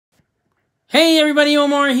Hey everybody,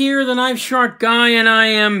 Omar here, the Knife Shark Guy, and I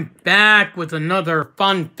am back with another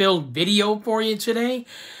fun-filled video for you today.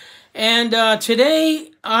 And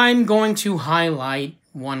today I'm going to highlight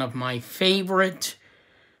one of my favorite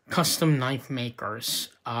custom knife makers.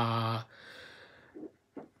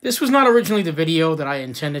 This was not originally the video that I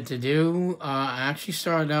intended to do. I actually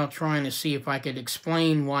started out trying to see if I could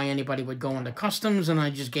explain why anybody would go into customs, and I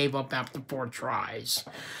just gave up after 4 tries.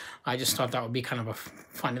 I just thought that would be kind of a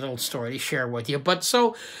funny little story to share with you. But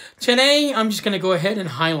so today I'm just going to go ahead and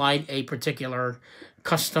highlight a particular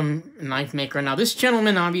custom knife maker. Now this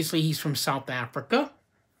gentleman, obviously he's from South Africa.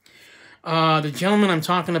 The gentleman I'm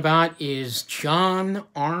talking about is John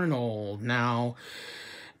Arnold. Now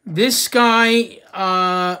this guy,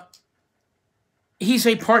 he's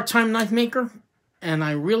a part-time knife maker. And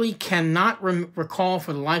I really cannot recall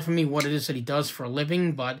for the life of me what it is that he does for a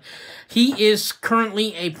living, but he is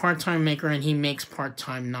currently a part-time maker and he makes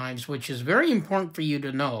part-time knives, which is very important for you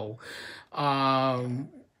to know.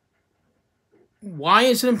 Why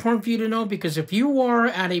is it important for you to know? Because if you are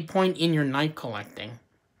at a point in your knife collecting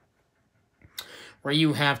where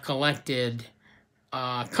you have collected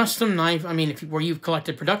custom knife, where you've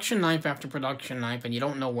collected production knife after production knife and you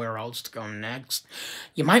don't know where else to go next,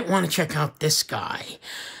 you might want to check out this guy.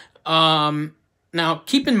 Now,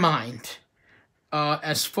 keep in mind,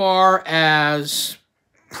 as far as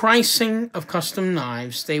pricing of custom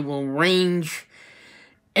knives, they will range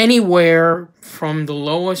anywhere from the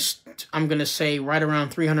lowest, I'm going to say right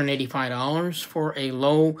around $385 for a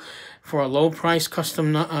low price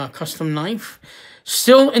custom knife.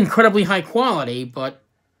 Still incredibly high quality, but,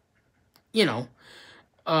 you know,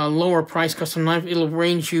 lower price custom knife, it'll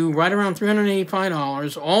range you right around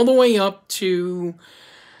 $385 all the way up to,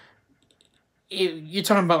 you're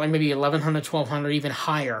talking about like maybe $1,100, $1,200, even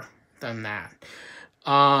higher than that.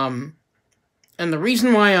 And the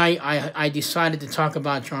reason why I decided to talk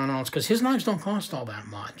about John Arnold is because his knives don't cost all that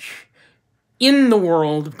much in the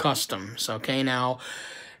world of customs, okay? Now,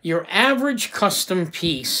 your average custom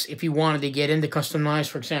piece, if you wanted to get into custom knives,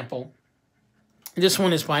 for example, this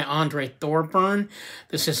one is by Andre Thorburn.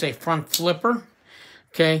 This is a front flipper,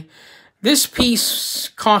 okay? This piece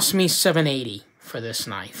cost me $780 for this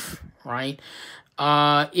knife, right?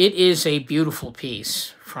 It is a beautiful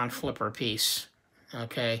piece, front flipper piece,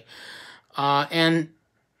 okay? And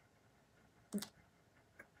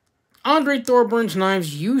Andre Thorburn's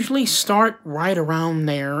knives usually start right around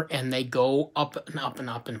there, and they go up and up and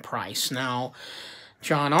up in price. Now,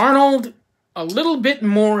 John Arnold, a little bit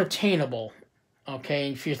more attainable. Okay,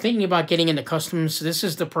 if you're thinking about getting into customs, this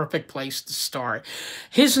is the perfect place to start.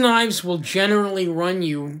 His knives will generally run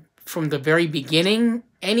you from the very beginning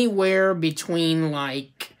anywhere between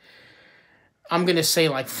like, I'm going to say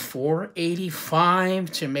like $485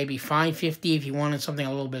 to maybe $550 if you wanted something a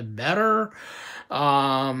little bit better.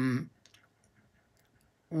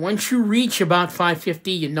 Once you reach about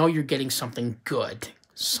 $550, you know you're getting something good,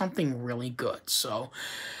 something really good. So,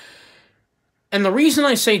 and the reason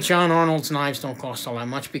I say John Arnold's knives don't cost all that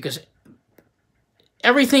much, because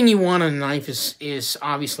everything you want in a knife is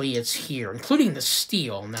obviously it's here, including the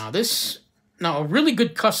steel. Now a really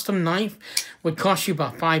good custom knife would cost you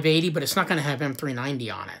about $580, but it's not going to have M390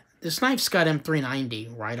 on it. This knife's got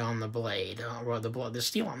M390 right on the blade, or the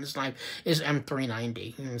steel on this knife is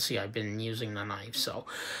M390. You can see I've been using the knife. So,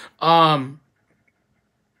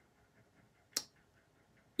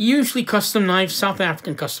 usually custom knives, South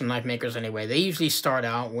African custom knife makers anyway, they usually start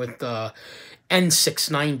out with the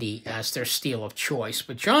N690 as their steel of choice.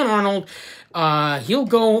 But John Arnold, he'll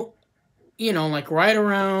go, you know, like right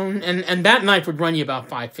around, and that knife would run you about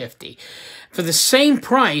 $550. For the same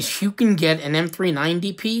price, you can get an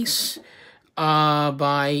M390 piece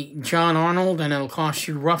by John Arnold, and it'll cost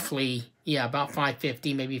you roughly, yeah, about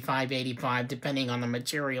 $550, maybe $585, depending on the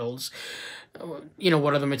materials, you know,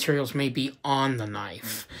 what other materials may be on the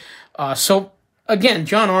knife. So, again,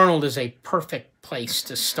 John Arnold is a perfect place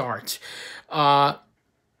to start. And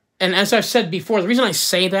as I've said before, the reason I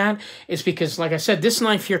say that is because, like I said, this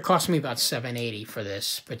knife here cost me about $780 for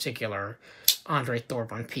this particular Andre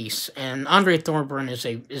Thorburn piece. And Andre Thorburn is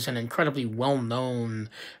an incredibly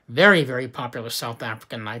well-known, very, very popular South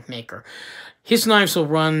African knife maker. His knives will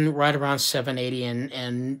run right around $780,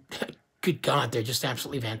 and good God, they're just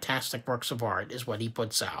absolutely fantastic works of art is what he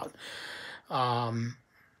puts out.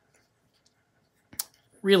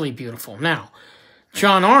 Really beautiful. Now,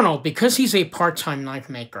 John Arnold, because he's a part-time knife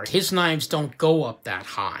maker, his knives don't go up that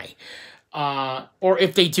high. Or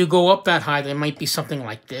if they do go up that high, they might be something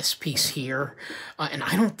like this piece here. And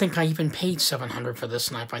I don't think I even paid $700 for this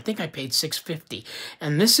knife. I think I paid $650.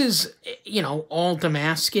 And this is, you know, all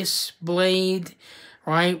Damascus blade.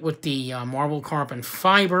 right, with the marble carbon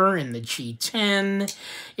fiber in the G10.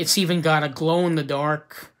 It's even got a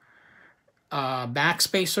glow-in-the-dark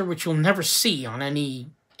backspacer, which you'll never see on any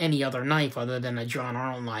other knife other than a John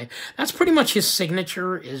Arnold knife. That's pretty much his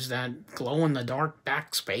signature, is that glow-in-the-dark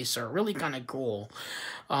backspacer. Really kind of cool.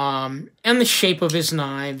 And the shape of his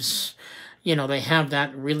knives, you know, they have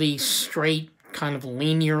that really straight, kind of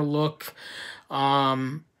linear look.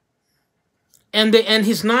 And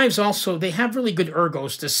his knives also, they have really good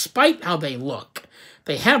ergos, despite how they look.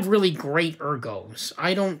 They have really great ergos.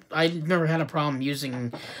 I've never had a problem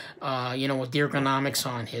using, you know, with the ergonomics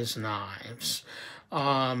on his knives.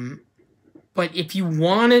 But if you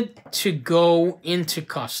wanted to go into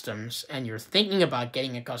customs and you're thinking about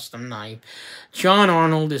getting a custom knife, John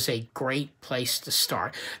Arnold is a great place to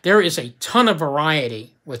start. There is a ton of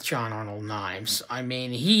variety with John Arnold knives. I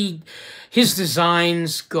mean, his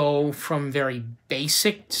designs go from very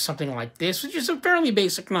basic to something like this, which is a fairly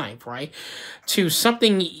basic knife, right? To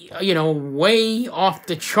something, you know, way off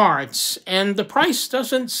the charts, and the price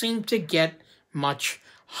doesn't seem to get much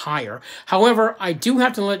higher. However, I do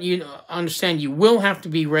have to let you understand you will have to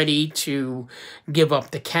be ready to give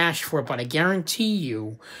up the cash for it, but I guarantee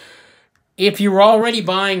you, if you're already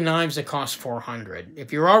buying knives that cost $400,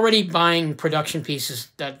 if you're already buying production pieces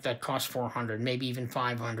that cost $400, maybe even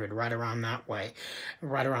 $500, right around that way,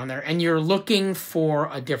 right around there, and you're looking for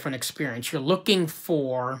a different experience, you're looking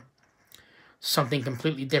for something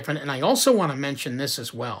completely different, and I also want to mention this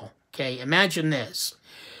as well, okay? Imagine this.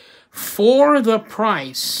 For the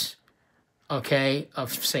price, okay,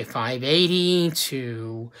 of say $580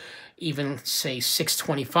 to even say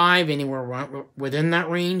 $625, anywhere within that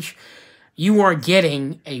range, you are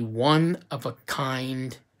getting a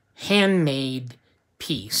one-of-a-kind handmade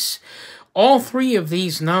piece. All three of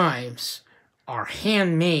these knives are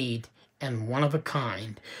handmade and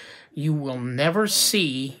one-of-a-kind. You will never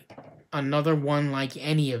see another one like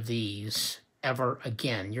any of these ever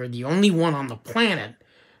again. You're the only one on the planet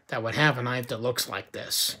that would have a knife that looks like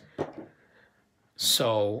this.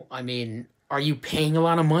 So, I mean, are you paying a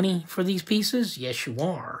lot of money for these pieces? Yes, you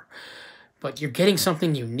are. But you're getting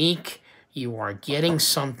something unique. You are getting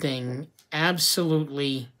something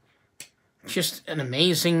absolutely just an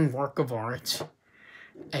amazing work of art.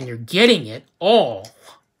 And you're getting it all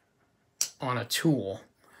on a tool.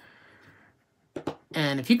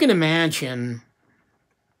 And if you can imagine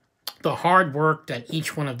the hard work that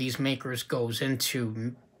each one of these makers goes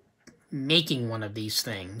into making one of these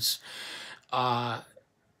things, that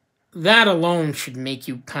alone should make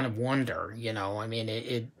you kind of wonder, you know. I mean,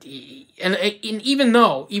 and even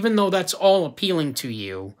though that's all appealing to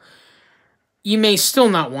you, you may still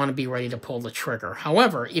not want to be ready to pull the trigger.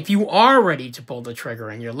 However, if you are ready to pull the trigger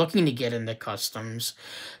and you're looking to get into customs,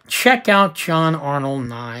 check out John Arnold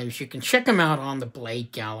Knives. You can check them out on the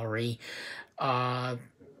Blade Gallery.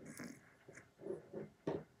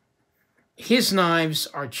 His knives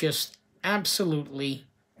are just absolutely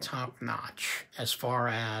top-notch as far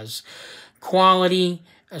as quality,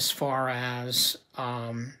 as far as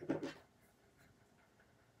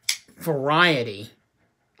variety.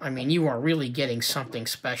 I mean, you are really getting something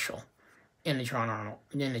special in a John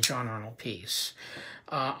Arnold piece.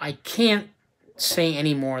 I can't say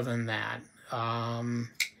any more than that.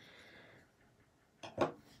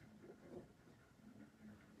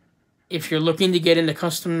 If you're looking to get into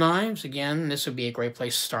custom knives, again, this would be a great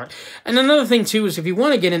place to start. And another thing, too, is if you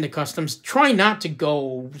want to get into customs, try not to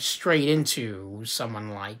go straight into someone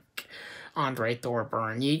like Andre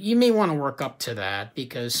Thorburn. You may want to work up to that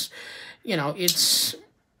because, you know, it's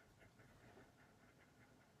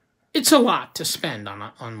a lot to spend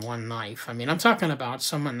on one knife. I mean, I'm talking about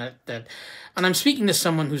someone that and I'm speaking to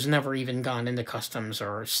someone who's never even gone into customs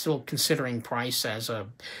or still considering price as a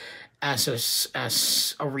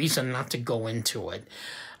reason not to go into it.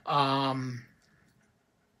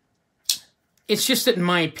 It's just that, in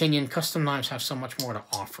my opinion, custom knives have so much more to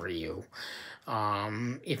offer you.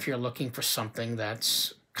 If you're looking for something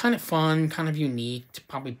that's kind of fun, kind of unique to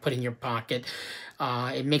probably put in your pocket,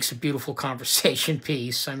 it makes a beautiful conversation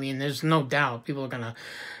piece. I mean, there's no doubt people are gonna,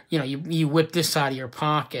 you know, you whip this out of your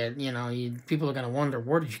pocket, you know, people are gonna wonder,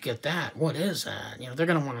 where did you get that? What is that? You know, they're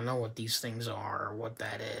gonna want to know what these things are or what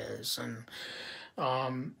that is. And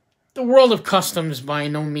the world of customs by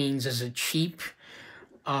no means is it cheap.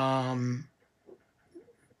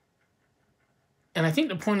 And I think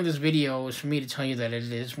the point of this video is for me to tell you that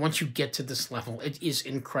it is, once you get to this level, it is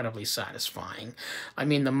incredibly satisfying. I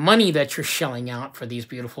mean, the money that you're shelling out for these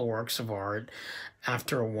beautiful works of art,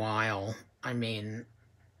 after a while, I mean,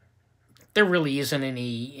 There really isn't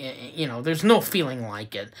any, you know, there's no feeling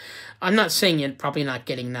like it. I'm not saying you're probably not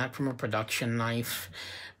getting that from a production knife,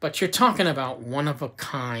 but you're talking about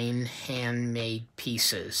one-of-a-kind handmade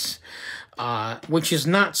pieces, which is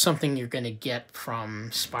not something you're going to get from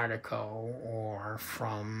Spyderco or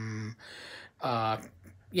from,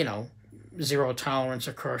 you know, Zero Tolerance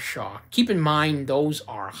or Kershaw. Keep in mind, those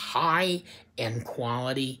are high-end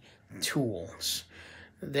quality tools.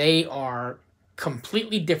 They are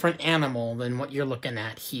completely different animal than what you're looking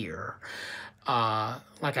at here.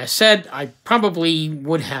 Like I said, I probably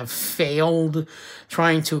would have failed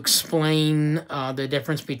trying to explain the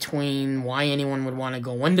difference between why anyone would want to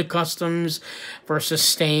go into customs versus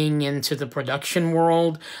staying into the production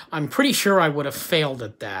world. I'm pretty sure I would have failed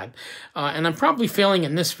at that. And I'm probably failing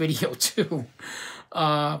in this video too.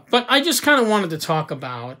 But I just kind of wanted to talk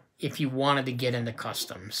about if you wanted to get into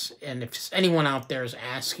customs. And if anyone out there is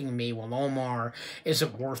asking me, well, Omar, is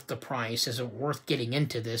it worth the price? Is it worth getting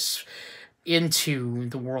into this, into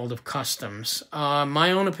the world of customs?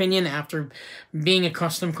 My own opinion, after being a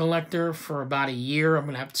custom collector for about a year, I'm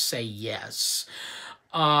going to have to say yes.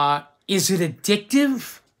 Is it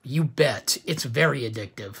addictive? You bet. It's very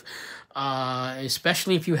addictive.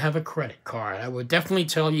 Especially if you have a credit card. I would definitely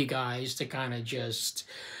tell you guys to kind of just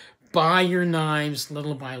buy your knives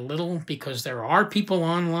little by little, because there are people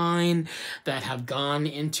online that have gone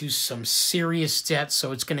into some serious debt,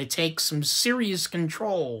 so it's going to take some serious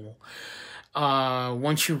control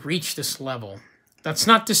once you reach this level. That's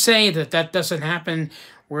not to say that that doesn't happen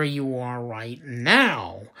where you are right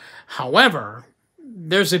now. However,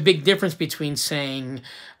 there's a big difference between saying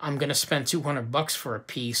I'm going to spend $200 for a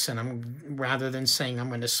piece, and rather than saying I'm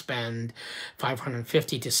going to spend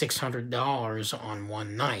 $550 to $600 on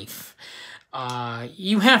one knife.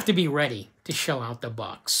 You have to be ready to shell out the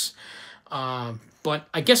bucks. But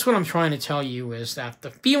I guess what I'm trying to tell you is that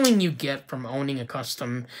the feeling you get from owning a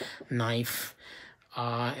custom knife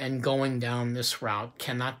and going down this route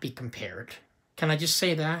cannot be compared. Can I just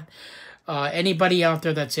say that? Anybody out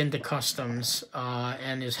there that's into customs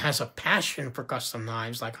and has a passion for custom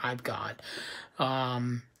knives like I've got,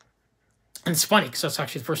 and it's funny because that's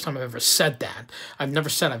actually the first time I've ever said that. I've never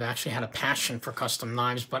said I've actually had a passion for custom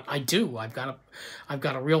knives, but I do. I've got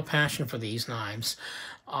a real passion for these knives.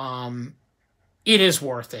 It is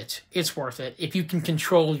worth it. It's worth it if you can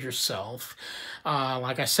control yourself.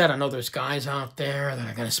 Like I said, I know there's guys out there that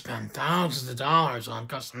are going to spend thousands of dollars on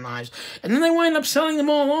custom knives, and then they wind up selling them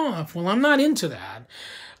all off. Well, I'm not into that.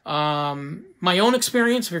 My own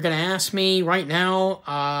experience, if you're going to ask me right now,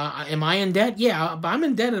 am I in debt? Yeah, but I'm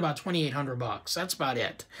in debt at about $2,800. That's about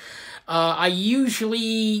it. I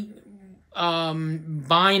usually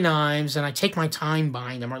buy knives, and I take my time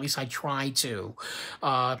buying them, or at least I try to,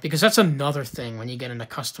 because that's another thing when you get into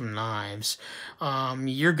custom knives.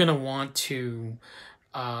 You're gonna want to,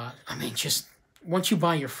 I mean, just once you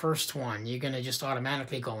buy your first one, you're gonna just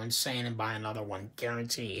automatically go insane and buy another one,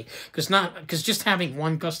 guaranteed. Because just having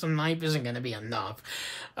one custom knife isn't gonna be enough.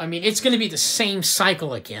 I mean, it's gonna be the same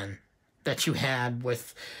cycle again that you had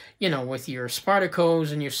with, you know, with your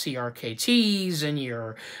Spydercos and your CRKTs and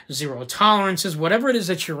your Zero Tolerances, whatever it is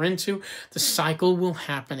that you're into, the cycle will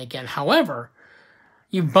happen again. However,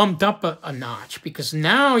 you bumped up a notch, because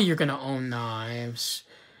now you're going to own knives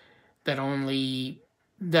that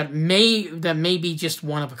may be just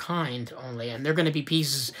one of a kind only, and they're going to be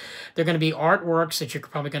pieces, they're going to be artworks that you're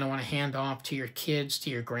probably going to want to hand off to your kids,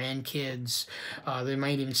 to your grandkids. They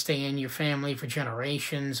might even stay in your family for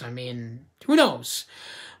generations. I mean, who knows?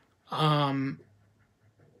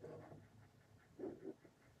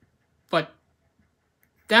 But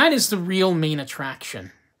that is the real main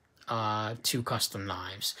attraction to custom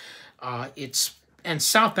knives. And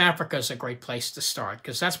South Africa is a great place to start,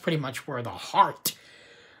 because that's pretty much where the heart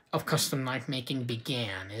of custom knife making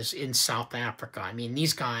began, is in South Africa. I mean,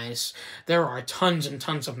 these guys, there are tons and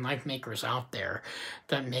tons of knife makers out there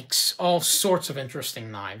that makes all sorts of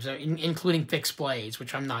interesting knives, including fixed blades,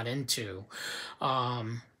 which I'm not into.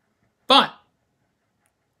 But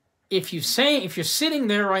if you're sitting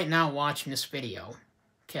there right now watching this video,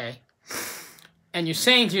 okay, and you're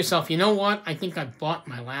saying to yourself, you know what, I think I bought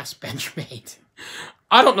my last Benchmade.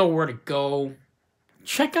 I don't know where to go.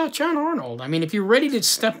 Check out John Arnold. I mean, if you're ready to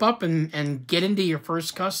step up and get into your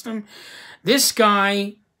first custom, this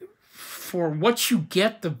guy, for what you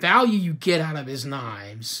get, the value you get out of his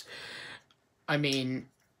knives, I mean,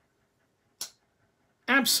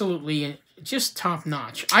 absolutely just top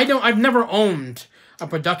notch. I've never owned a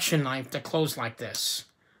production knife that closed like this.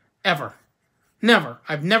 Ever. Never.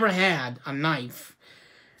 I've never had a knife,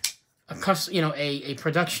 a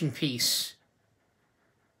production piece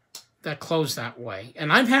that close that way.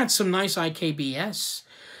 And I've had some nice IKBS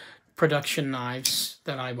production knives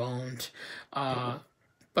that I've owned,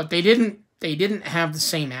 but they didn't have the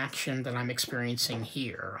same action that I'm experiencing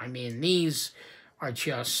here. I mean, these are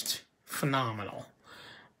just phenomenal.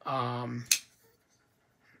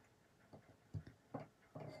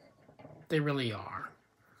 They really are.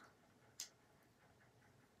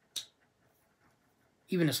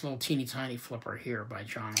 Even this little teeny tiny flipper here by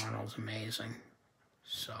John Arnold is amazing.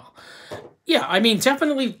 So, yeah, I mean,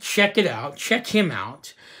 definitely check it out. Check him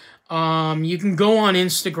out. You can go on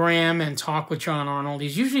Instagram and talk with John Arnold.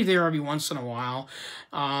 He's usually there every once in a while.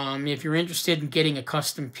 If you're interested in getting a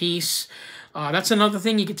custom piece, that's another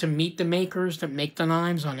thing. You get to meet the makers that make the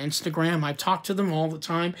knives on Instagram. I talk to them all the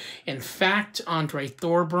time. In fact, Andre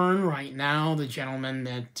Thorburn right now, the gentleman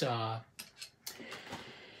that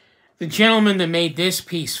made this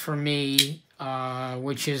piece for me,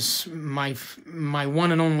 which is my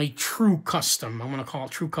one and only true custom. I'm going to call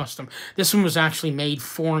it true custom. This one was actually made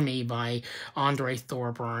for me by Andre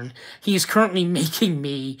Thorburn. He's currently making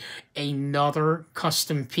me another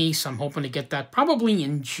custom piece. I'm hoping to get that probably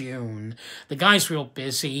in June. The guy's real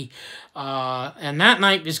busy. And that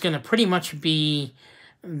knife is going to pretty much be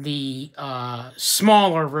the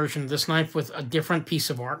smaller version of this knife with a different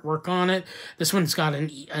piece of artwork on it. This one's got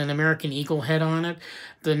an American eagle head on it.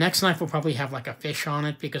 The next knife will probably have like a fish on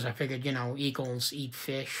it because I figured, you know, eagles eat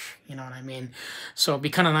fish, you know what I mean? So it'd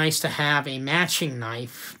be kind of nice to have a matching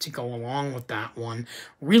knife to go along with that one.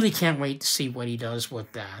 Really can't wait to see what he does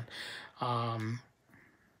with that.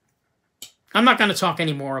 I'm not going to talk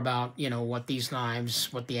anymore about, you know, what these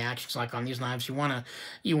knives, what the action's like on these knives. You want to,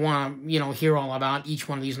 you know, hear all about each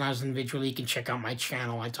one of these knives individually. You can check out my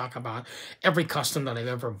channel. I talk about every custom that I've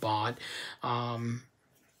ever bought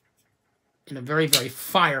in a very, very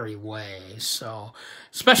fiery way. So,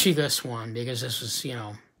 especially this one, because this is, you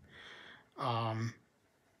know,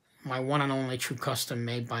 my one and only true custom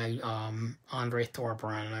made by Andre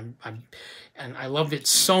Thorburn. And I loved it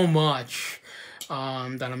so much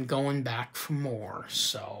that I'm going back for more,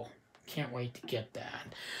 so can't wait to get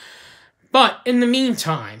that. But in the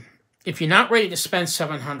meantime, if you're not ready to spend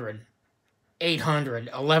 $700,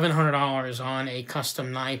 $800, $1,100 on a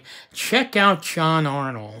custom knife, check out John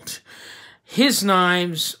Arnold. His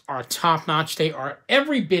knives are top-notch. They are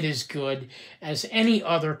every bit as good as any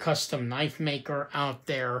other custom knife maker out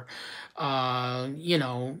there. You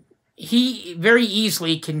know, he very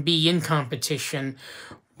easily can be in competition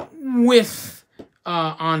with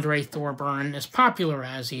Andre Thorburn, as popular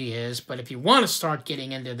as he is. But if you want to start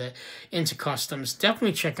getting into customs,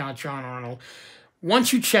 definitely check out John Arnold.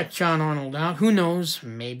 Once you check John Arnold out, who knows,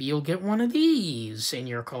 maybe you'll get one of these in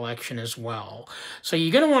your collection as well. So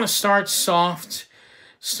you're going to want to start soft,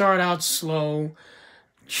 start out slow,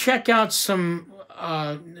 check out some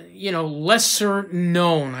you know, lesser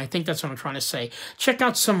known, I think that's what I'm trying to say. Check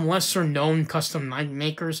out some lesser known custom knife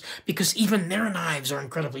makers, because even their knives are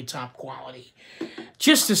incredibly top quality.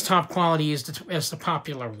 Just as top quality as the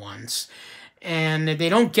popular ones. And they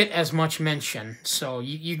don't get as much mention. So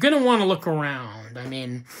you're going to want to look around. I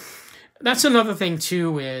mean, that's another thing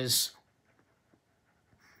too is,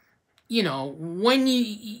 you know, when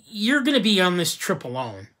you're going to be on this trip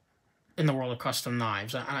alone in the world of custom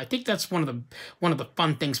knives. And I think that's one of the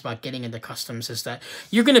fun things about getting into customs is that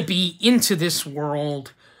you're going to be into this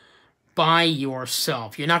world by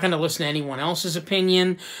yourself. You're not going to listen to anyone else's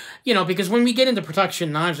opinion, you know, because when we get into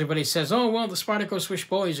production knives, everybody says, oh, well, the Spyderco Swiss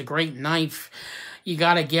Boy is a great knife. You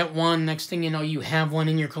got to get one. Next thing you know, you have one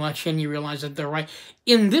in your collection. You realize that they're right.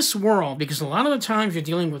 In this world, because a lot of the times you're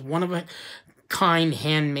dealing with one-of-a-kind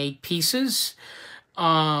handmade pieces,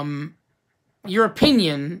 your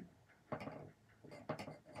opinion,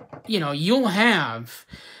 you know, you'll have...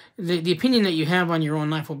 The opinion that you have on your own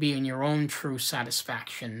knife will be in your own true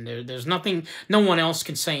satisfaction. There's nothing, no one else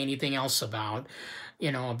can say anything else about,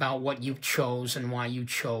 you know, about what you chose and why you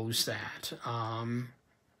chose that.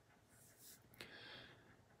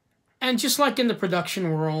 And just like in the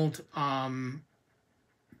production world,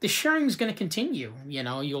 the sharing is going to continue. You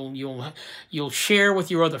know, you'll share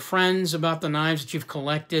with your other friends about the knives that you've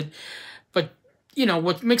collected, but you know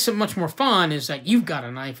what makes it much more fun is that you've got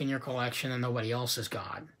a knife in your collection that nobody else has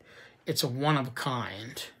got. It's a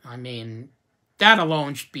one-of-a-kind. I mean, that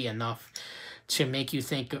alone should be enough to make you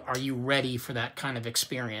think, are you ready for that kind of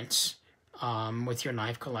experience with your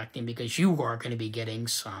knife collecting? Because you are going to be getting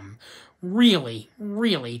some really,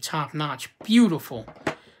 really top-notch, beautiful,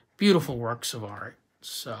 beautiful works of art.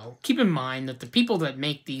 So keep in mind that the people that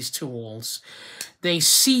make these tools, they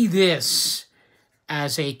see this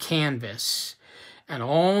as a canvas. And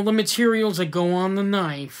all the materials that go on the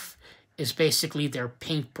knife is basically their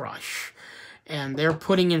paintbrush. And they're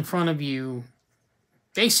putting in front of you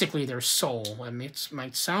basically their soul. I mean, it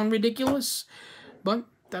might sound ridiculous, but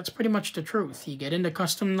that's pretty much the truth. You get into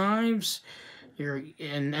custom knives,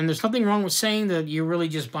 and there's nothing wrong with saying that you're really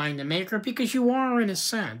just buying the maker, because you are in a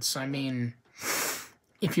sense. I mean,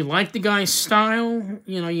 if you like the guy's style,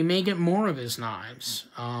 you know, you may get more of his knives.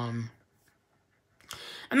 And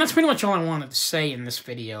that's pretty much all I wanted to say in this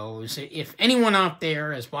video. Is if anyone out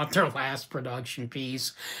there has bought their last production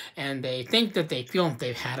piece and they think that they feel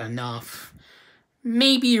they've had enough,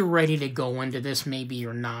 maybe you're ready to go into this, maybe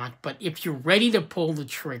you're not. But if you're ready to pull the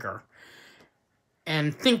trigger,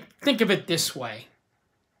 and think of it this way.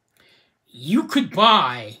 You could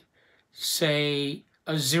buy, say,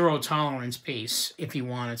 a zero tolerance piece if you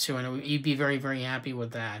wanted to, and you'd be very, very happy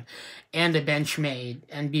with that. And a Benchmade,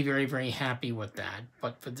 and be very, very happy with that.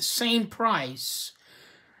 But for the same price,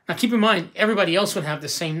 now keep in mind, everybody else would have the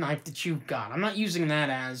same knife that you've got. I'm not using that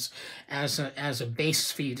as a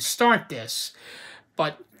basis for you to start this.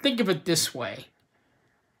 But think of it this way.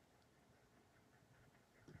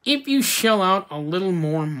 If you shell out a little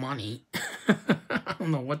more money, I don't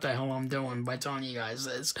know what the hell I'm doing by telling you guys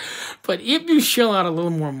this, but if you shell out a little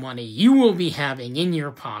more money, you will be having in your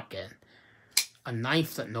pocket a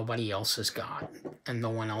knife that nobody else has got and no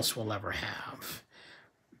one else will ever have,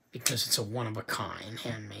 because it's a one-of-a-kind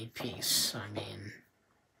handmade piece. I mean,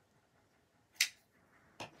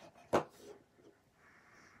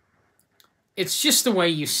 it's just the way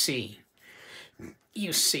you see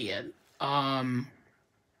it.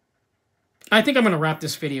 I think I'm going to wrap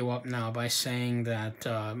this video up now by saying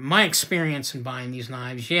that my experience in buying these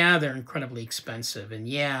knives, yeah, they're incredibly expensive. And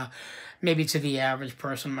yeah, maybe to the average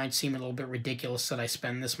person it might seem a little bit ridiculous that I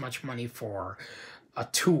spend this much money for a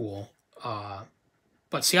tool.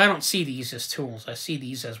 But see, I don't see these as tools. I see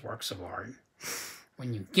these as works of art.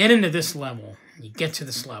 When you get into this level, you get to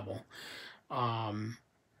this level,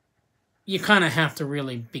 you kind of have to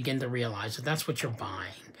really begin to realize that that's what you're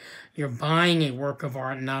buying. You're buying a work of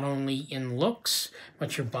art not only in looks,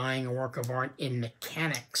 but you're buying a work of art in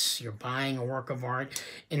mechanics. You're buying a work of art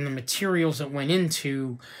in the materials that went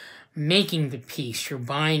into making the piece. You're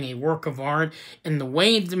buying a work of art in the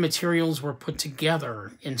way the materials were put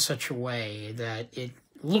together in such a way that it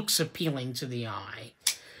looks appealing to the eye.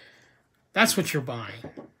 That's what you're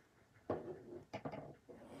buying.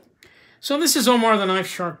 So this is Omar the Knife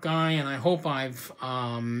Shark Guy, and I hope I've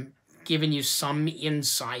given you some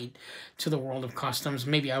insight to the world of customs.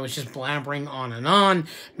 Maybe I was just blabbering on and on.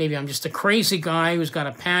 Maybe I'm just a crazy guy who's got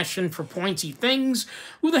a passion for pointy things.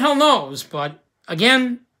 Who the hell knows? But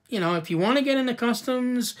again, you know, if you want to get into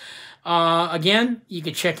customs, again, you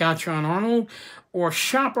could check out John Arnold, or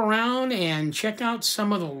shop around and check out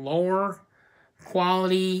some of the lower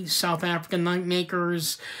quality South African knife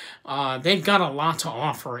makers. They've got a lot to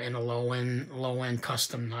offer in a low-end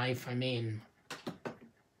custom knife. I mean,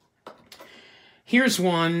 here's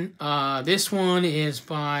one. This one is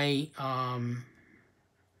by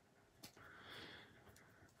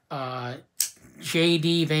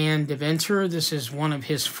J.D. Van Deventer. This is one of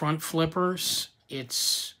his front flippers.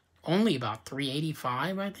 It's only about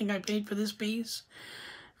 $3.85, I think I paid for this piece.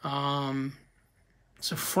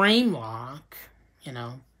 It's a frame lock, you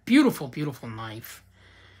know, beautiful, beautiful knife.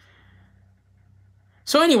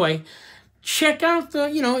 So anyway, check out the,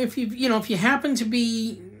 if you happen to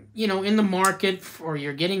be, in the market, or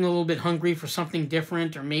you're getting a little bit hungry for something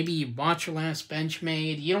different, or maybe you bought your last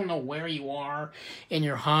Benchmade, you don't know where you are in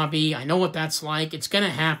your hobby. I know what that's like. It's going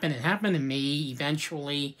to happen. It happened to me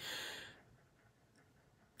eventually.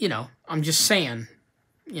 I'm just saying,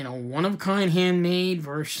 one-of-a-kind handmade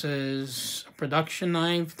versus a production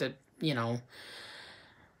knife that,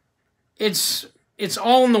 it's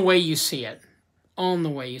all in the way you see it. All in the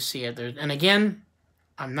way you see it. And again,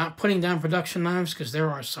 I'm not putting down production knives, because there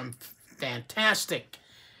are some fantastic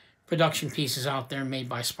production pieces out there made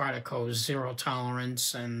by Spyderco, Zero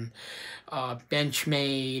Tolerance, and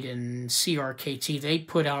Benchmade, and CRKT. They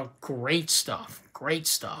put out great stuff, great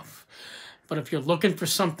stuff. But if you're looking for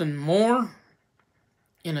something more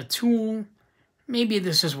in a tool, maybe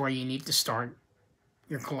this is where you need to start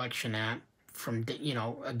your collection at. From,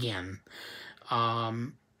 again,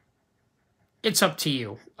 it's up to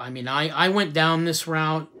you. I mean, I went down this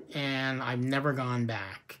route, and I've never gone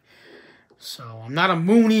back. So I'm not a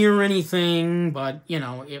Mooney or anything, but,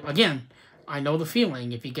 again, I know the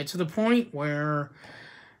feeling. If you get to the point where,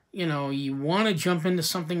 you want to jump into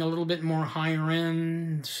something a little bit more higher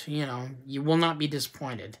end, you will not be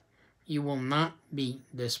disappointed. You will not be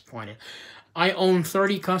disappointed. I own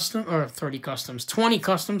 30 customs, 20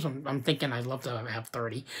 customs. I'm thinking I'd love to have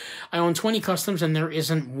 30. I own 20 customs, and there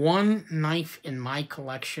isn't one knife in my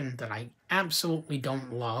collection that I absolutely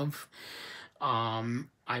don't love.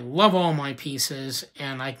 I love all my pieces,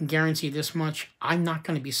 and I can guarantee this much: I'm not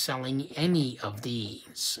going to be selling any of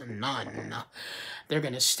these. None. They're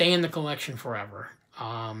going to stay in the collection forever.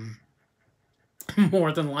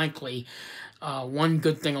 More than likely, one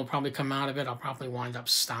good thing will probably come out of it. I'll probably wind up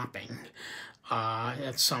stopping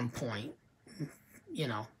at some point, you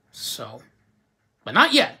know, so, but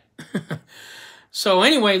not yet. So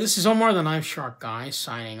anyway, this is Omar the Knife Shark Guy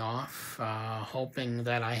signing off, hoping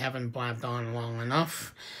that I haven't blabbed on long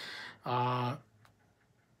enough. I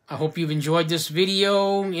hope you've enjoyed this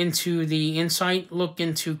video into the insight look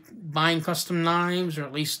into buying custom knives, or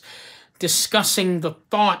at least discussing the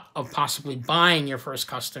thought of possibly buying your first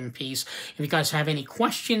custom piece. If you guys have any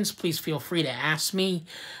questions, please feel free to ask me.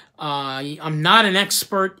 I'm not an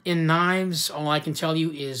expert in knives. All I can tell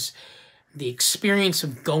you is the experience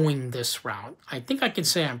of going this route. I think I can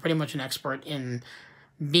say I'm pretty much an expert in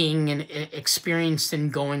being experienced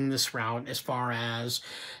in going this route, as far as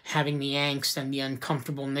having the angst and the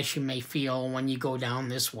uncomfortableness you may feel when you go down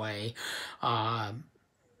this way.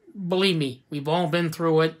 Believe me, we've all been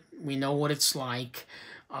through it. We know what it's like.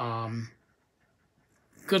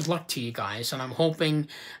 Good luck to you guys, and I'm hoping,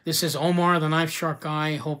 this is Omar the Knife Shark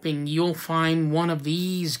Guy, hoping you'll find one of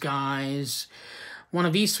these guys, one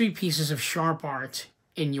of these 3 pieces of sharp art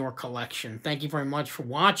in your collection. Thank you very much for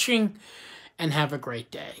watching, and have a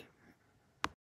great day.